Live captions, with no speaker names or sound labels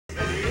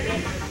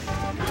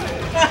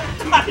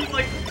He's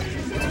like...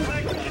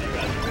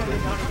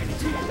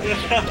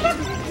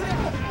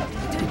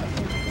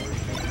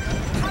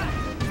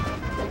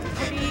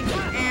 Sheik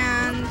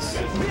and...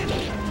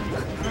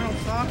 oh,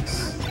 Fox.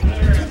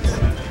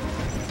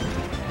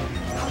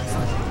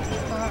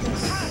 Fox.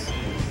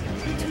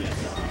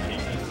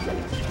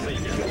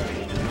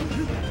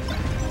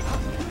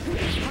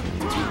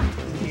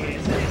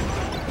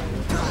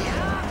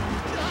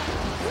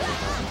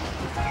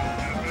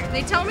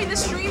 They tell me the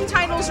stream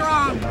title's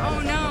wrong. Oh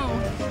no.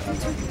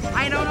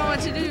 I don't know what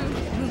to do.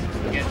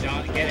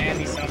 Get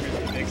Andy Summers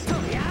to fix it.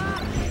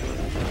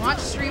 Watch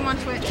stream on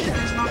Twitch.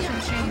 There's an option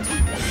to change.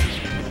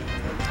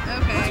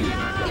 Okay.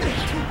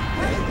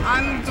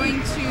 I'm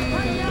going to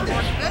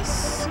watch this.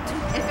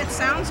 If it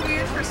sounds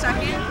weird for a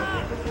second,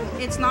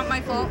 it's not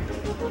my fault.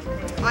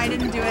 I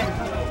didn't do it.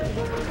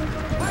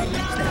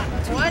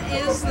 What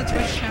is the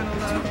Twitch channel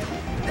though?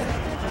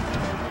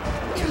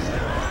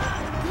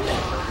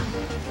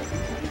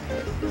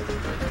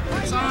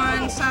 It's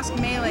on Sask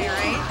Melee,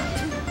 right?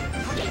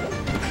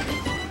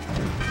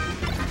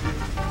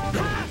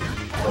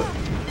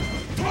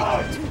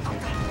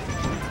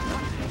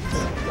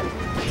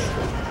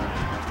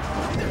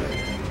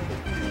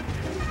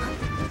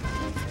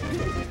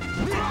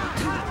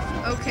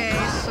 Okay,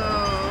 so...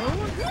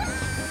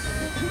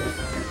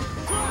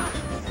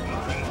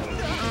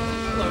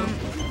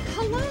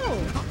 hello!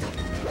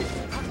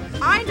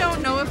 I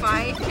don't know if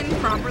I can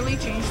properly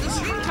change the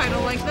stream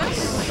title like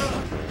this.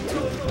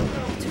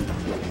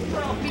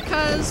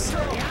 Because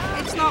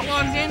it's not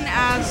logged in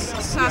as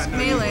Sask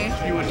Melee.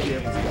 You wouldn't be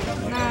able to.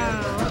 No.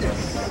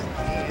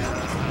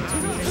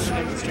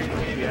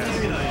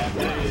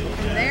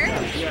 There?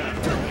 Yeah.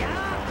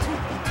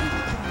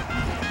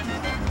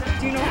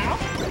 Do you know how?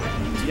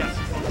 Yes.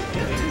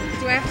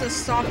 Do I have to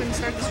stop and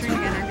start the stream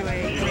again, or do I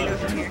go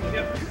from here?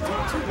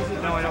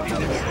 No, I don't need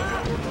to.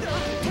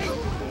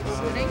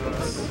 Settings.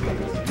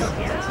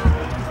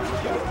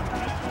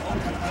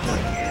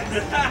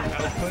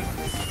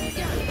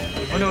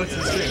 Oh no, it's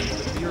the stream.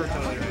 You were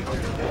totally right.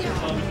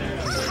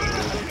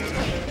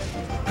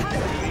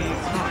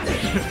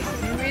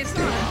 Maybe it's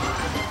not.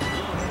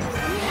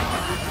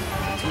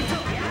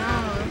 No,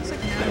 it looks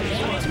like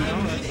no. No,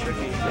 that's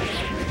tricky.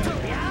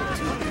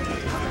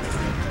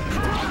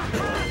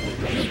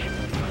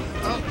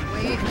 Oh,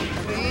 wait.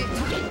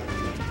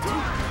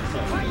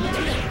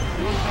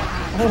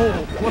 Oh,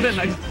 what a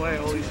nice play,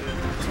 holy shit.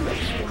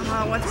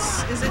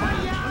 What's the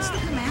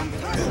command?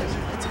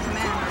 It's a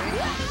command, right?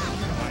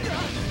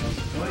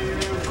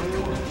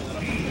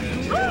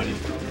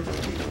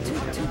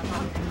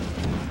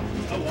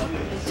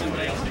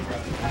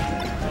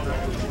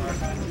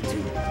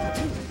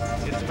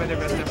 It's by their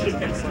best efforts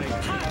against, like...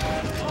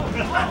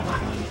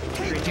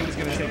 Green team is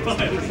gonna take this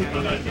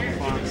pretty heavy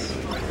box.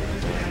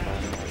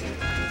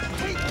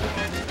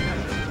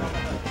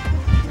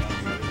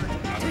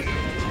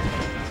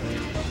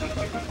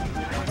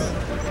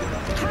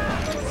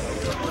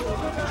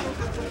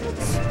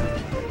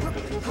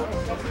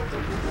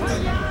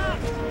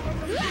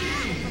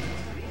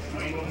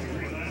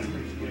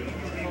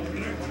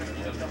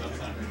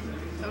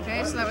 Okay,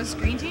 so that was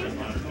green team?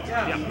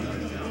 Yeah.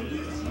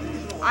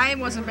 I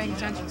wasn't paying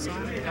attention, so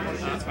I'm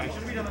That's fine.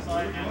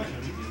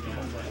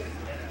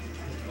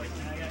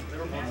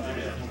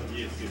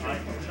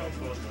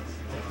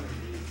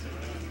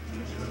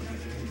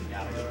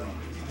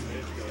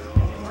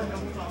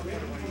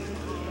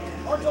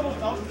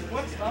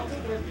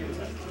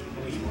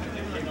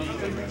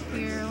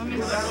 Here, let me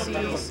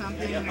see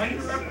something.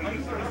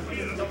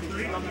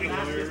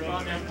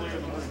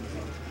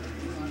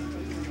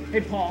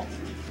 Hey Paul,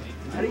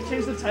 how do you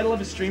change the title of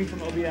a stream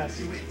from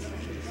OBS?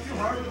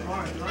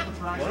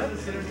 What?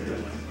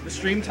 The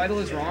stream title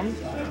is wrong,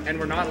 and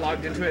we're not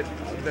logged into it.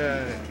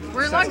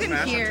 We're logged in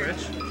Smash here. on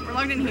Twitch. We're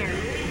logged in here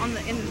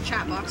in the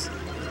chat box.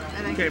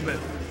 I think. Okay, but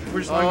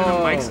we're just logged into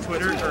Mike's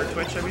Twitter or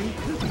Twitch. I mean.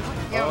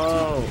 Yep.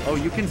 Oh,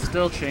 you can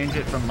still change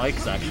it from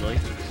Mike's actually.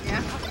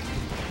 Yeah.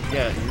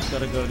 Yeah, you just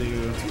gotta go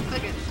to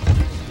Click it.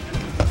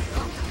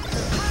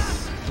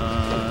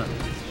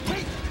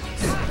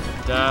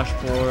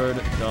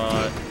 dashboard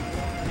dot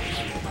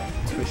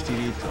Twitch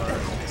TV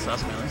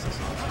Sask Melee.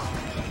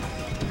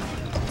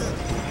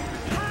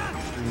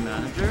 Stream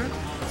manager.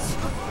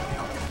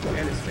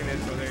 And it's stream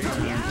info there. You go.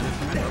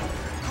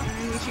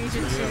 And we change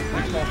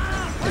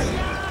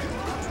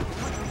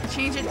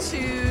it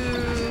to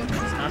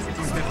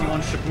Saskatoon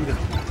 51 Shippuden.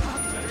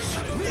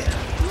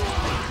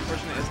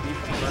 Unfortunate SD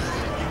from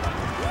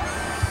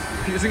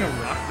using a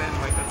rock band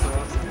mic, that's so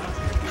awesome.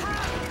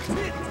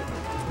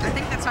 I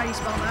think that's how you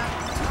spell that.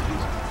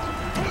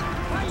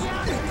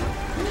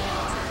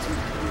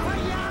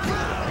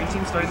 Green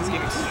team started this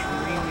game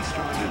extremely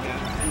strong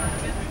again.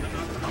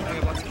 I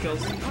have lots of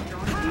kills.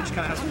 Each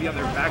kind of has to be on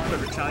their back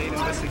foot, retaliate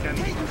as best they can,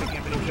 picking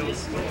up any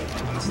kills.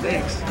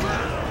 Mistakes.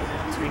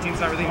 Green team's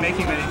not really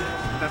making many.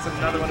 That's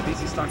another one of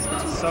Beezy stocks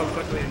gone so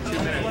quickly in 2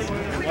 minutes,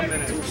 in 1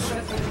 minute.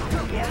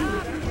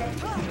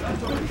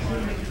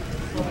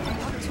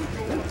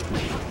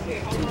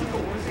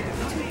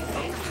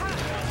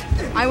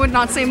 I would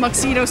not say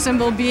Muxedo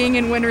symbol being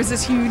in winners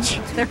is huge.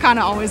 They're kind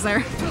of always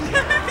there.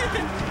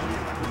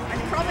 I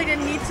probably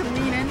didn't need to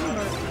lean in,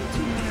 but...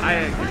 I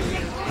agree.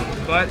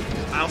 But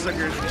I also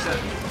agree with what you said.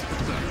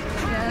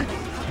 Yeah.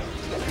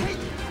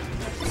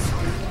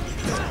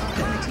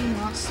 My team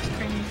lost.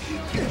 Cringe.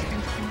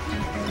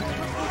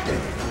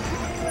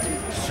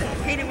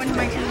 Hate it when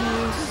my team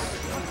lose.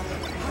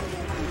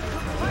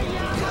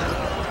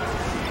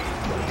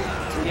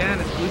 Yeah,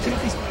 and it's blue team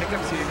with these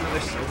pickups here, even though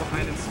they're so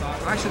behind in stock.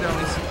 Well, actually, they're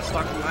only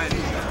stock behind.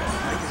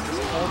 Like,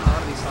 just hold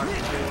on to these stocks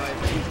for dear life.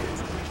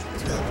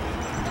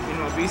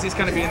 Meanwhile, Beezy's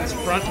kind of being this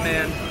front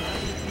man,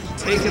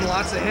 taking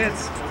lots of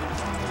hits.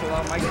 To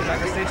allow Mike to get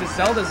back on stage. His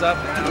Zelda's up,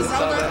 and now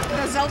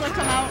Does Zelda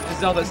come out? The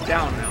Zelda's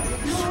down now.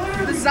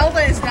 The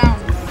Zelda is down.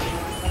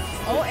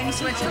 Oh, and he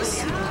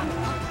switches.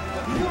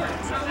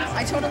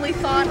 I totally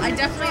thought, I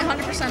definitely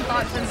 100%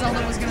 thought that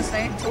Zelda was gonna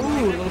stay.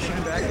 Ooh, a little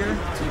shine back here.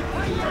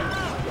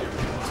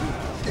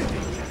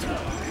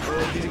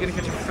 Oh, he's gonna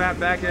catch a fat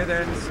back air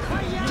there.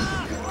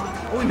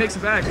 Oh, he makes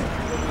it back.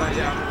 But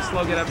yeah,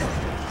 slow get up.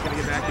 He's gonna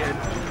get back here.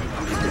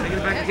 Taking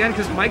it back again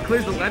because Mike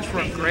clears the ledge for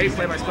him. Great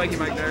play by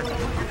SpikeyMike there.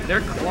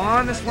 They're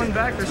clawing this one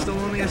back. They're still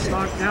only a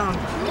stock down.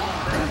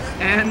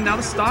 And now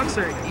the stocks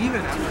are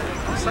even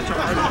after such a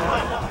hard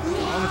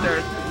moment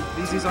there.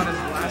 Beezy's on his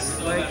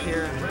last leg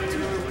here.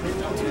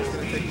 He's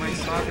going to take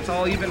Mike's stock. It's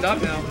all evened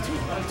up now.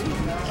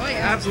 Oh,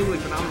 yeah. Absolutely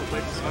phenomenal play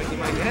from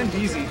SpikeyMike and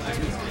Beezy.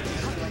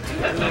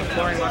 Really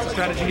exploring lots of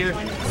strategy here.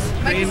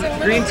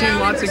 Green team,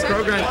 lots of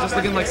Crogunk just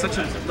looking like such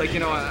a, like, you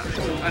know,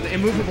 an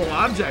immovable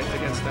object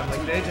against them.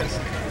 Like, they just...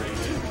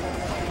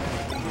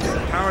 the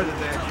power that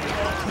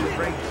they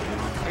bring.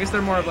 I guess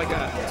they're more of like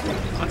a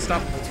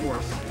unstoppable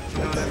force. You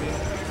know what I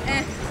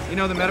mean? You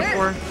know the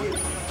metaphor?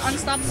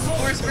 Unstoppable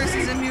force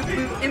versus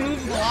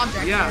immovable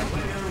object. Yeah.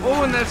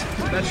 Oh, and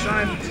that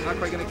shine is not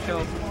quite gonna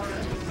kill.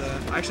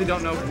 I actually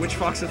don't know which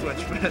fox is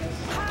which, but...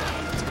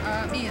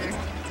 Me either.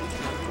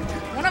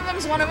 One of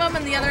them's one of them,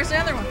 and the other's the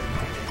other one.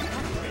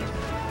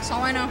 That's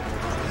all I know.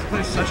 He's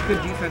playing such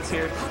good defense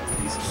here.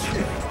 He's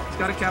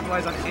got to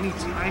capitalize on any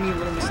tiny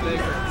little mistake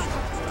or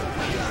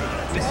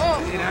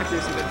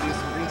inaccuracy that this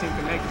green team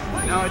can make.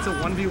 Now it's a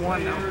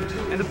 1v1 now,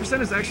 and the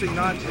percent is actually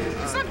not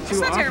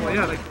too awful. Terrible.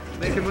 Yeah, like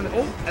they can win.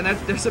 Oh, and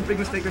there's a big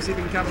mistake. Let's see if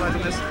we can capitalize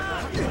on this.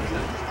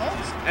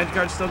 Edge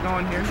guard's still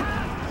going here,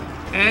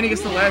 and he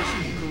gets the ledge.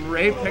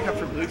 Great pickup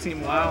for blue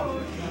team. Wow.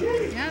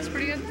 Yeah, it's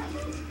pretty good.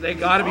 They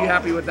got to be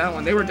happy with that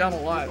one. They were down a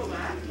lot.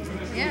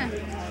 Yeah.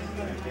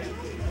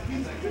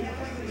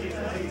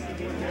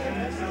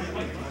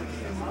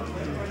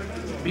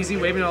 Beezy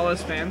waving to all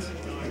his fans.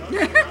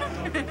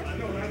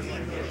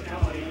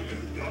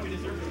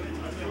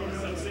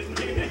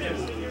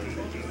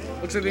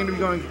 Looks like they're going to be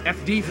going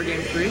FD for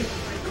game 3.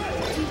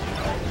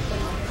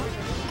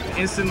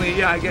 Instantly,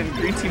 yeah, again,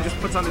 green team just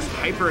puts on this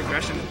hyper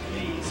aggression.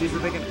 Sees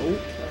what they can. Oh.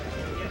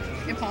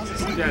 It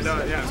pauses. Yeah,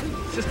 no, yeah.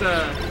 It's just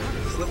a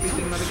slippy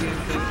thing, not a game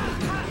thing.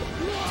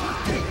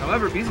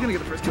 However, Beezy's going to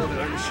get the first kill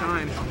there and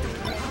shine.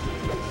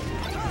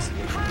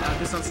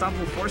 This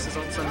unstoppable force is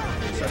all of a sudden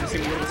starting to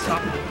seem a little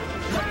unstoppable.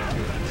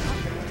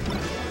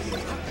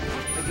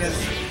 Again,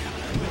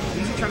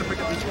 Beezy trying to pick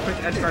up these quick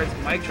edge guards.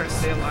 Mike trying to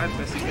stay alive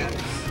best he can.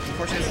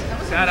 Unfortunately,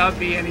 it's bad up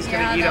B, and he's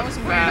gonna eat a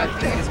fat.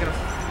 He's gonna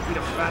eat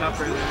a fat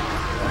upper there.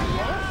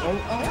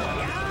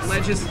 Oh,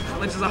 ledge is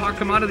a hot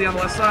commodity on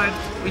the left side.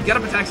 We get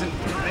up attacks and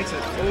makes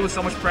it. Oh,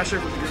 so much pressure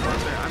from the green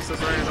box there. I'm so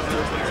sorry. I don't know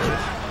which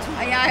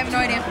one. Yeah, I have no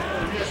idea.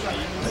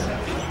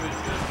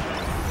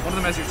 One of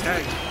them has your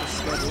tag. This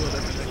is a little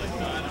different.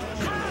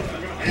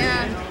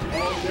 Yeah.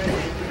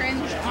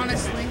 Cringe,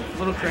 honestly. A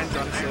little cringe,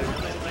 honestly.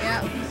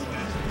 Yeah.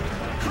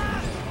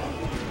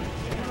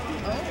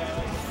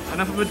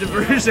 Enough of a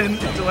diversion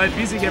to let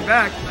Beezy get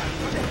back.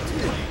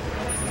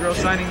 Drill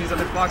signing these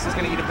other blocks is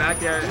going to eat a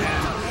back air, and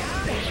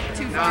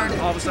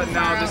now all of a sudden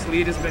now this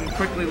lead has been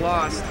quickly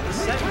lost.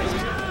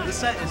 This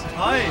set is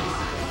hype.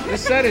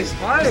 This set is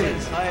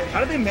hype. How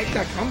did they make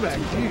that comeback?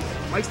 Jeez.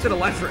 Mike's been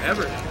alive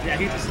forever. Yeah,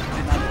 he just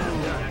did not.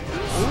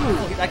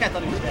 Ooh. That guy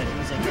thought he was dead. He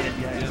was like right at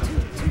the end.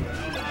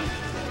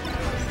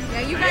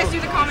 Yeah, you guys do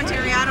the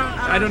commentary.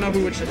 I don't know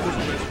who which is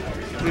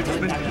which. We've just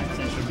been...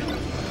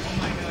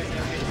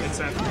 Makes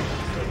sense.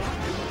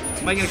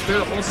 Mike gonna clear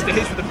the whole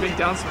stage with a big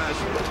down smash.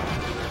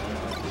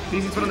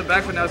 Beezy put on the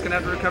back, but now he's gonna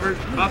have to recover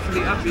off of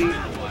the up B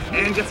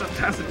and gets up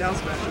past the down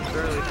smash just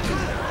barely.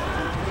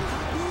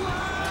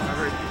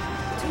 Recovered.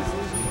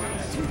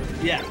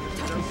 Yeah.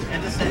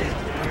 And to say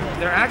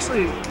they're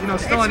actually, you know,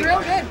 still it's real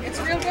good. It's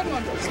a real good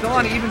one. Still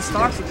on even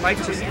stocks with Mike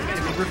just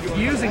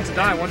refusing to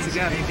die once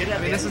again. I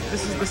mean, this is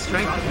the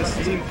strength that this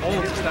team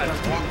holds.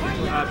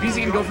 That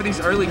Beezy can go for these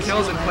early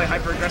kills and play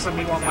hyper aggressive.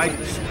 Meanwhile, Mike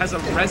has a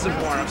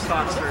reservoir of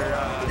stocks for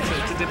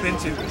to dip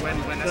into when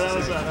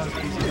necessary.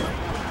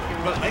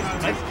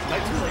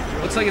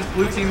 Looks like it's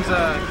blue team's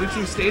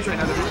stage right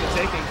now that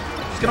they're taking.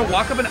 Just gonna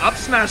walk up and up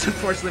smash.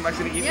 Unfortunately, Mike's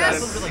gonna eat that.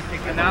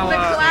 And now the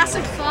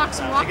classic Fox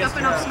walk up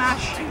and up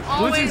smash.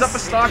 Blue team's up a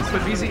stocks,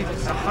 but Beezy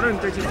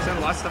 113% of a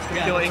lot of stuff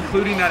can kill,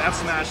 including that F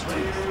smash.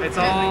 It's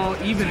all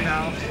even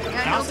now.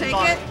 Yeah, he'll take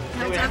it.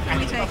 He'll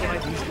definitely take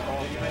it.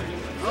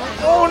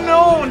 Oh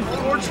no!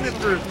 Unfortunate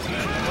for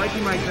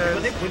SpikeyMike there.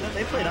 But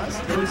they played us.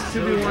 It was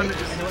 2v1.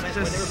 It's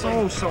just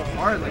so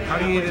hard. Like, how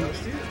do you even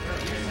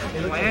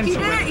land He to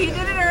did win? it. He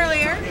did it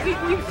earlier.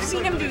 We've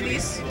seen him do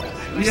these.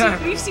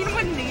 We've seen him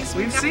win these.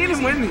 We've seen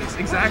him win these.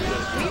 Exactly.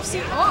 We've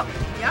seen. Oh,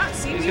 yeah.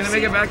 He's gonna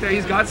make it back there.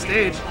 He's got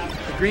stage.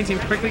 The green team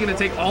quickly gonna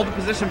take all the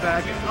position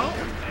back. Oh.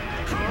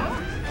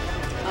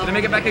 Gonna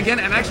make it back again,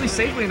 and actually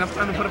safely enough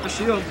time to put up a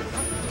shield.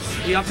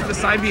 He opts to the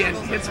side B and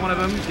hits one of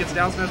them, gets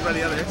down smashed by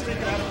the other.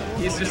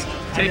 He's just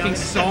taking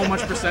so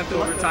much percent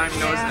over time, you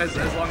know, as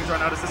long as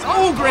run out as this.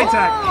 Oh, great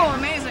tag! Oh,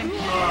 amazing.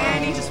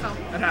 And he just fell.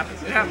 It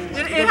happens. It happens.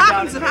 It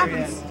happens. It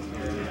happens.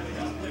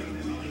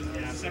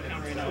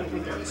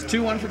 It's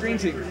 2-1 for green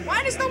team.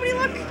 Why does nobody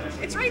look?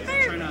 It's right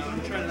there.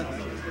 I'm trying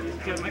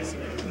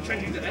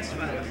to do the S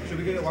file. Should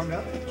we get it warmed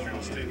up?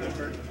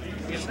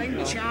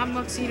 Job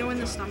Muxedo in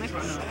the stomach.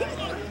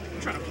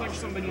 Trying to punch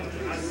somebody in the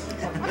face.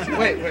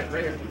 Wait,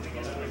 right here.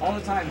 All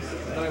the times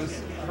that I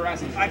was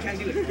harassing you. I can't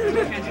do it. I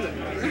really can't do it.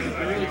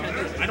 I really can't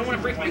do it. I don't want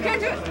to break my You can't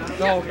do it.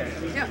 Oh, okay.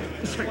 Yeah.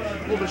 Just a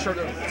little bit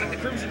shorter. It's like the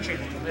crimson chair.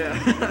 Yeah.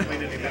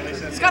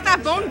 It's got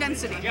that bone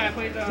density. Yeah, I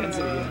played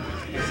density.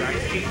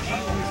 Exactly.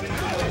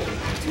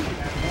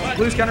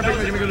 Blue's counterpick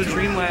are going to go to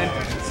Dreamland.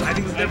 So I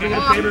think it's definitely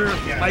going to favor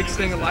Mike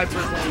staying alive for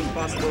as long as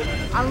possible.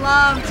 I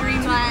love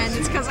Dreamland.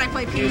 It's because I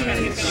play Peach.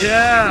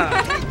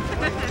 Yeah.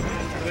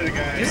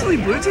 Usually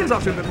blue team's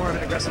off to a bit more of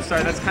an aggressive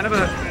start. That's kind of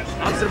a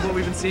opposite of what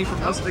we've been seeing for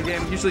most of the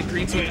game. Usually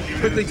green team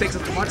quickly takes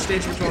as much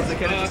stage control as they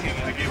can.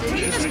 Did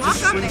he just lock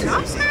up the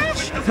up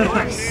smash? Of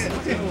course.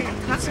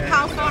 That's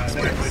how Fox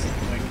works.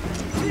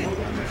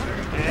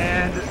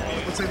 And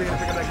looks like they're gonna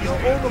pick up that kill.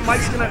 Oh, but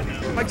Mike's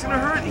gonna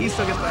hurt. He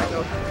still gets back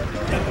though.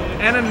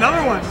 And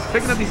another one,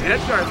 picking up these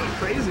edge guards like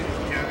crazy.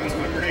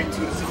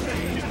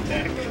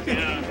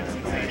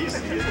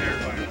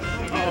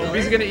 Oh,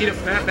 Beezy's gonna eat a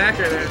fat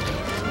backer there.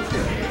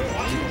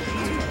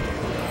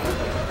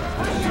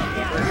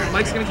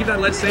 Mike's gonna keep that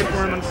ledge safe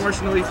for him.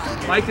 Unfortunately,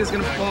 Mike is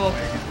gonna fall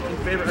in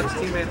favor of his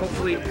teammate.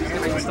 Hopefully, he's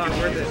gonna make the stock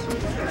worth it,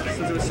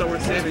 since it was so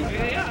worth saving.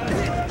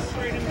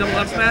 Double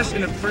up smash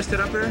in the first hit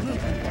up there.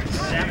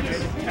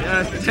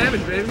 Yeah,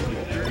 damage, baby.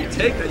 You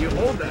take that, you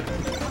hold that.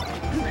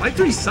 Mike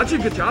doing such a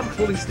good job of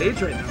holding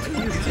stage right now.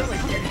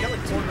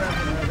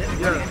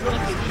 Yeah.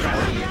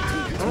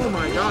 Oh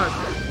my god.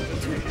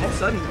 All of a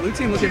sudden, blue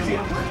team looking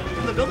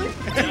in the building.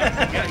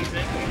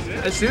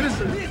 As soon as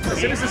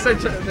they start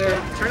their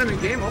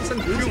tournament game, all of a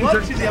sudden blue team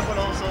turns.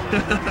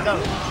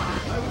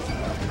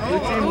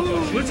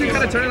 Blue team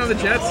kind of turning on the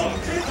Jets.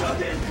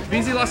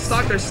 Beezy lost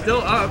stock, they're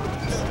still up.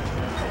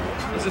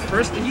 This is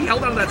first. He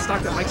held on to that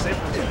stock that Mike saved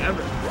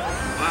forever.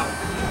 Wow.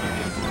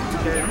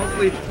 Okay,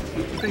 hopefully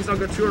things don't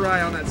go too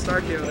awry on that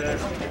star KO there.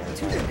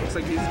 Looks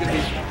like he's going to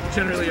be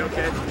generally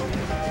okay.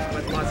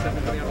 But lots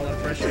definitely putting on a lot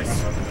of pressure.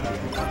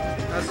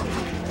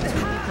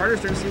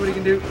 Carter's trying to see what he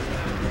can do.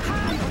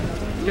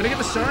 Gonna get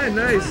the shine,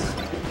 nice.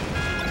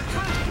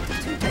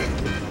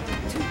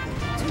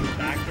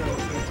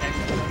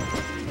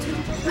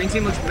 Green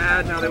team looks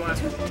mad now. They want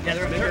to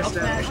make our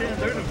step.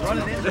 They're just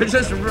running in. They're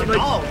just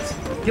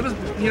like, give us,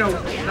 you know,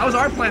 that was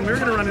our plan. We were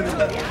gonna run in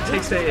and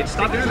take stage.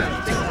 Stop doing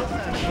that.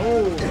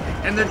 Oh,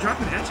 and they're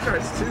dropping edge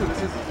guards too.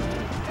 This is,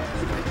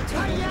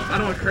 I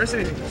don't want to curse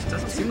anything. It just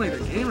doesn't seem like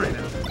their game right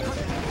now.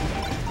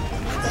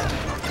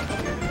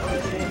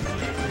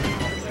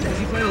 Is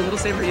he playing a little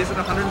safer? He is at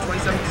 127%.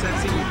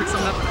 See if he picks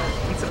something up and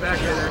eats it back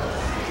right there.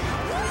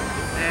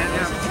 And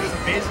yeah, it's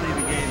basically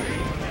the game.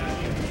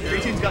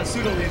 Green team's got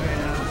pseudo lead right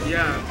now.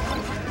 Yeah.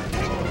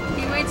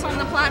 He waits on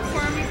the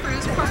platform for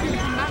his partner to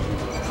come back.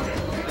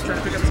 Trying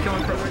to pick up his kill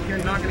on Crogunk here,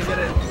 not gonna get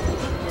it.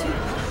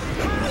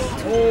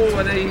 Oh,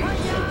 and then he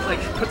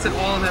like puts it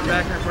all in that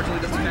backer.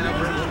 Unfortunately, doesn't pan out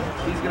for him.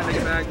 He's gonna make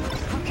it back.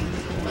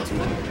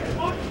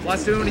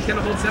 Last doing, he can't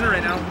hold center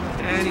right now,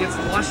 and he gets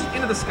launched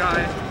into the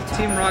sky.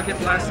 Team Rocket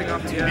blasting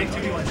off again. Big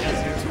 2v1 chance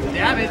here.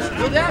 Damage,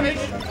 real damage.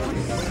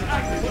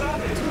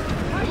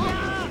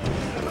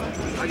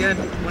 Again,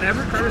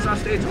 whenever Carter's off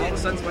stage, all of a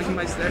sudden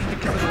SpikeyMike's there to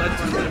cover the ledge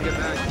for him to get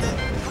back.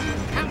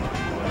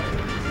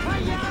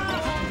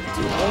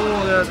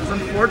 Oh, that's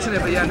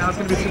unfortunate, but yeah, now it's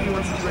going to be a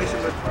 2v1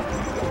 situation with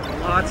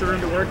lots of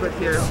room to work with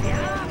here.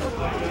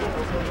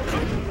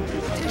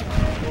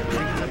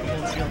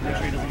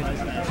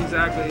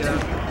 Exactly, yeah.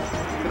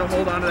 Gonna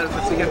hold on to that as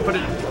much as he can,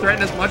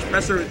 threaten as much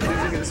pressure with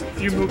using as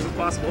few moves as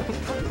possible.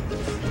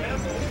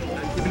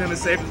 Keeping him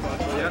as safe as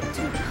possible, yeah.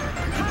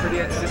 Pretty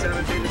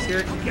disadvantageous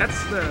here. He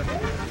gets the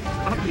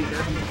up beat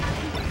there.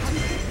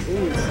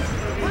 Ooh.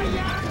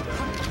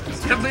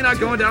 He's definitely not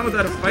going down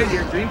without a fight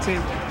here. Dream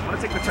team. I want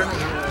to take the tournament.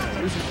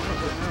 Losing final,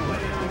 but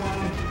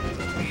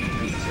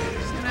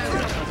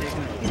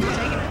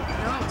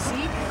No,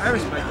 see? I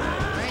respect that.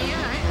 Yeah,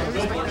 I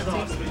respect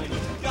that too.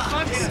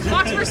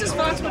 Fox versus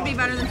Fox would be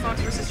better than Fox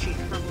versus Sheep,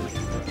 probably.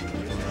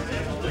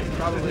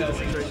 Probably the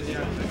situation,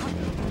 yeah.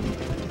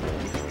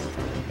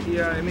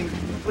 Yeah, I mean,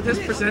 with his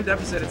percent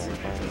deficit, it's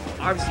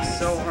obviously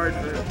so hard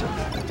for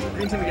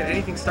Green Team to get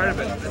anything started,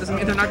 but that doesn't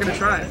mean they're not going to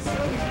try.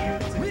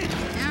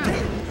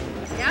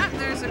 Yeah,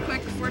 there's a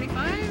quick 4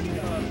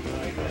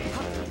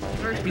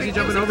 45. Beezy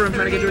jumping over him,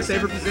 trying to get to a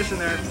safer position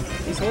there.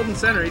 He's holding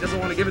center. He doesn't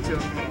want to give it to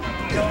him.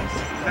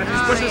 And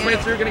he's pushing his way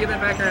through, gonna get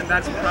that back air, and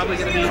that's probably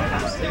gonna be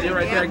the deal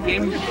right there.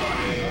 Game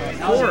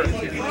 4.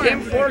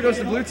 Game 4 goes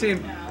to blue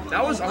team.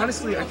 That was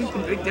honestly, I think the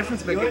big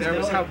difference maker there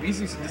was how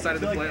Beezy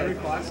decided to play a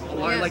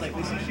lot. Like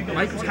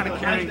Mike was kind of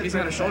carrying Beezy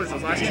on his shoulders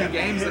those last 2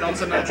 games, and all of a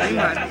sudden on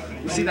Dreamland,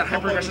 you see that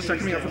hyper aggression start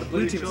coming out from the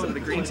blue team instead of the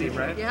green team,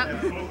 right?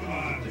 Yep.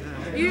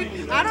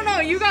 I don't know.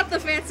 You got the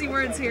fancy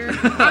words here.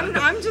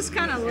 I'm just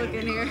kind of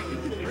looking here.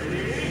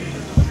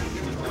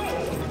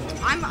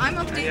 I'm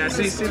updating. Yeah,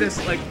 so you see this,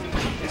 like,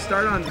 you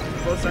start on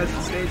both sides of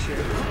the stage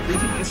here.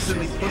 Beezy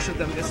instantly pushes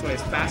them this way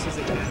as fast as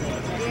they can.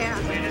 Yeah.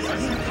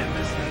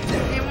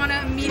 They want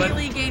to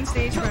immediately gain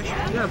stage pressure.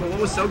 Yeah, but what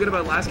was so good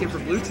about last game for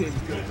blue team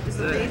is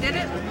that They did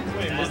it.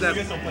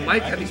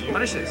 Mike had these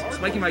punishes.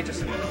 SpikeyMike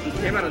just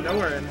came out of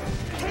nowhere and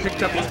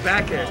picked up these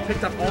back airs,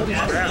 picked up all these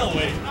grabs.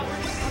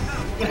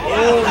 Oh, he's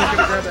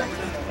gonna grab that.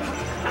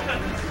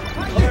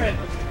 Lauren,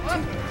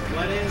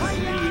 what is the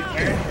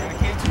Eric? I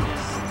can't do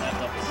this.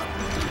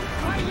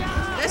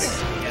 This.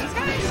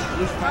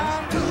 Loose punch.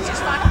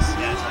 Just finals.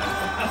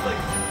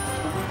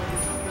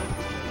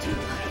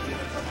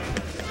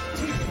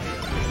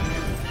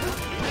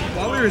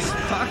 While we were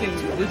talking,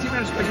 the blue team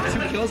managed to pick up 2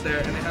 kills there,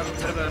 and they have a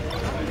bit of a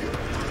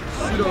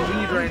pseudo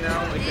lead right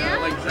now,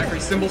 like Zachary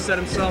Symbol said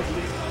himself.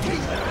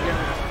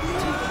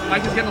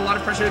 Mike is getting a lot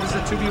of pressure. This is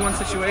a 2v1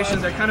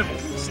 situation. They're kind of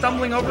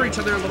stumbling over each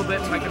other a little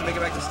bit, and Mike can make it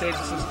back to stage.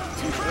 This is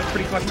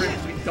pretty frustrating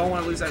because we don't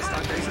want to lose that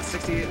stock there. He's at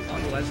 68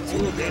 on the ledge. It's a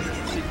little dangerous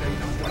for Sheik there. You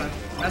don't want to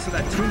mess with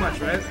that too much,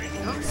 right?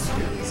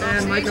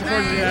 And Mike,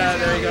 unfortunately, yeah,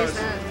 there he goes.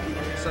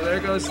 So there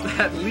goes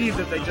that lead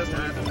that they just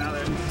had. Now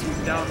they're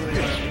down a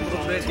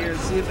little bit here.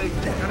 See if they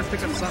can kind of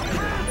pick up something.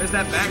 There's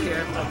that back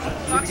air.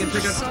 See if we can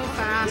pick up. So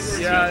fast.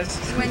 Yeah, it's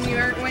when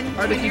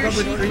hard to keep up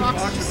with 3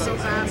 boxes. So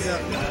fast.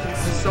 Yeah.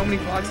 There's so many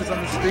boxes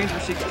on the screens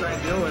where she can try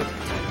and deal with.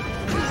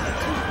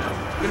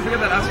 Gonna pick up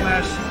that up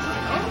smash.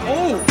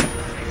 Oh!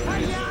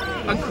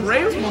 A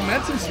great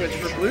momentum switch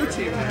for blue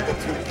team there.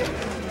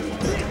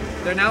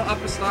 They're now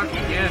up a stock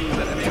again.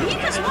 But I mean, He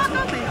just walked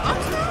up and up.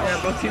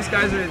 yeah, both these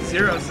guys are at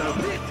 0, so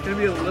it's gonna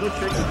be a little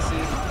tricky to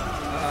see.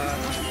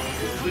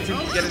 Blue team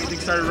can get anything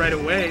started right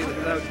away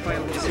without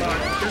playing a little stock.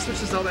 Gonna switch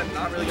to Zelda,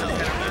 not really gonna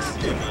kind of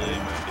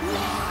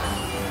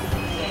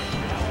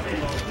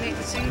Make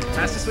the single.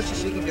 Has to switch to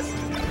Sheik and get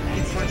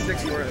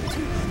 8.6 for it.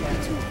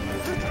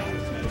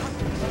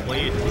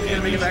 Wait,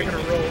 Gonna make it back in a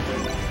roll.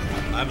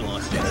 I haven't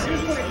lost yet.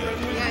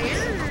 Yeah,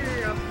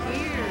 you're up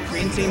here.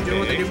 Green team doing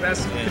what they do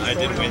best. And I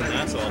did win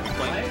that, so I'll be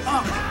playing.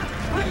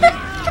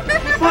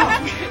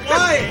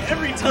 Why?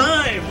 Every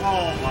time!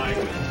 Oh my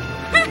god.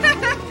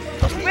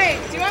 Wait,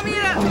 do you want me to?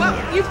 What?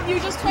 You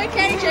just played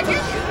Candy Chicken?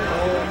 Oh,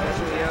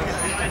 actually, yeah.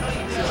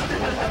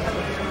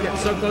 Getting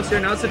so close here.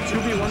 Now it's a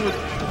 2v1 with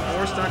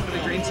 4 stock for the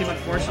green team.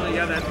 Unfortunately,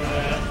 yeah, that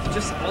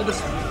just all this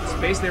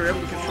space they were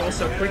able to control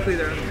so quickly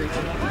there on the green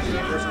team.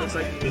 Of course, it looks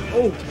like,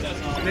 oh,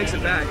 he makes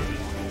it back.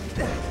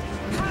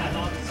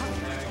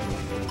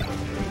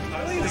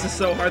 This is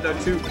so hard though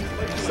too.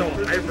 So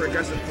hyper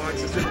aggressive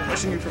box. It's just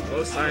pushing you from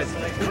both sides.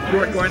 You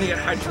are going to get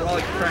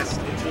hydraulic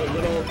pressed into a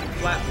little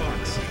flat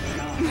box.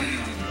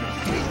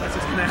 That's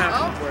what's gonna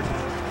happen,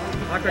 unfortunately.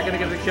 Not quite gonna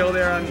get the kill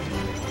there on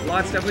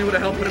Lots. Definitely would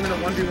have helped put him in a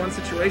 1v1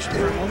 situation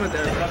for a moment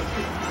there, but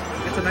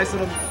it's a nice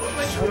little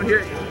moment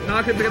here.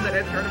 Not gonna pick up that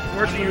edge card,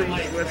 unfortunately,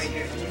 with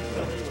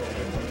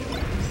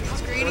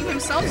He's creating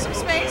himself some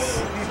space.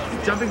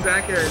 jumping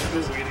back there. It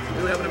was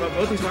really helping him out.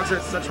 Both these monsters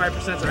are at such high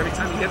percent, so every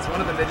time he hits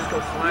one of them, they just go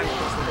flying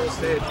across the whole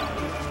stage.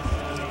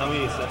 How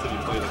many sets have you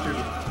played? Did you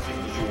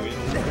win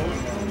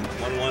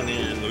 1-1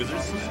 in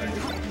losers? So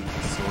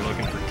we're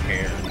looking for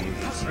care.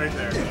 Right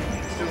there.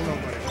 Still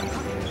nobody.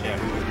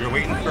 Yeah, you're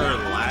waiting for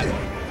Latin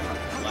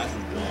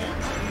wall.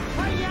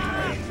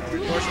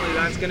 Unfortunately,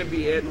 that's going to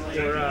be it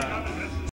for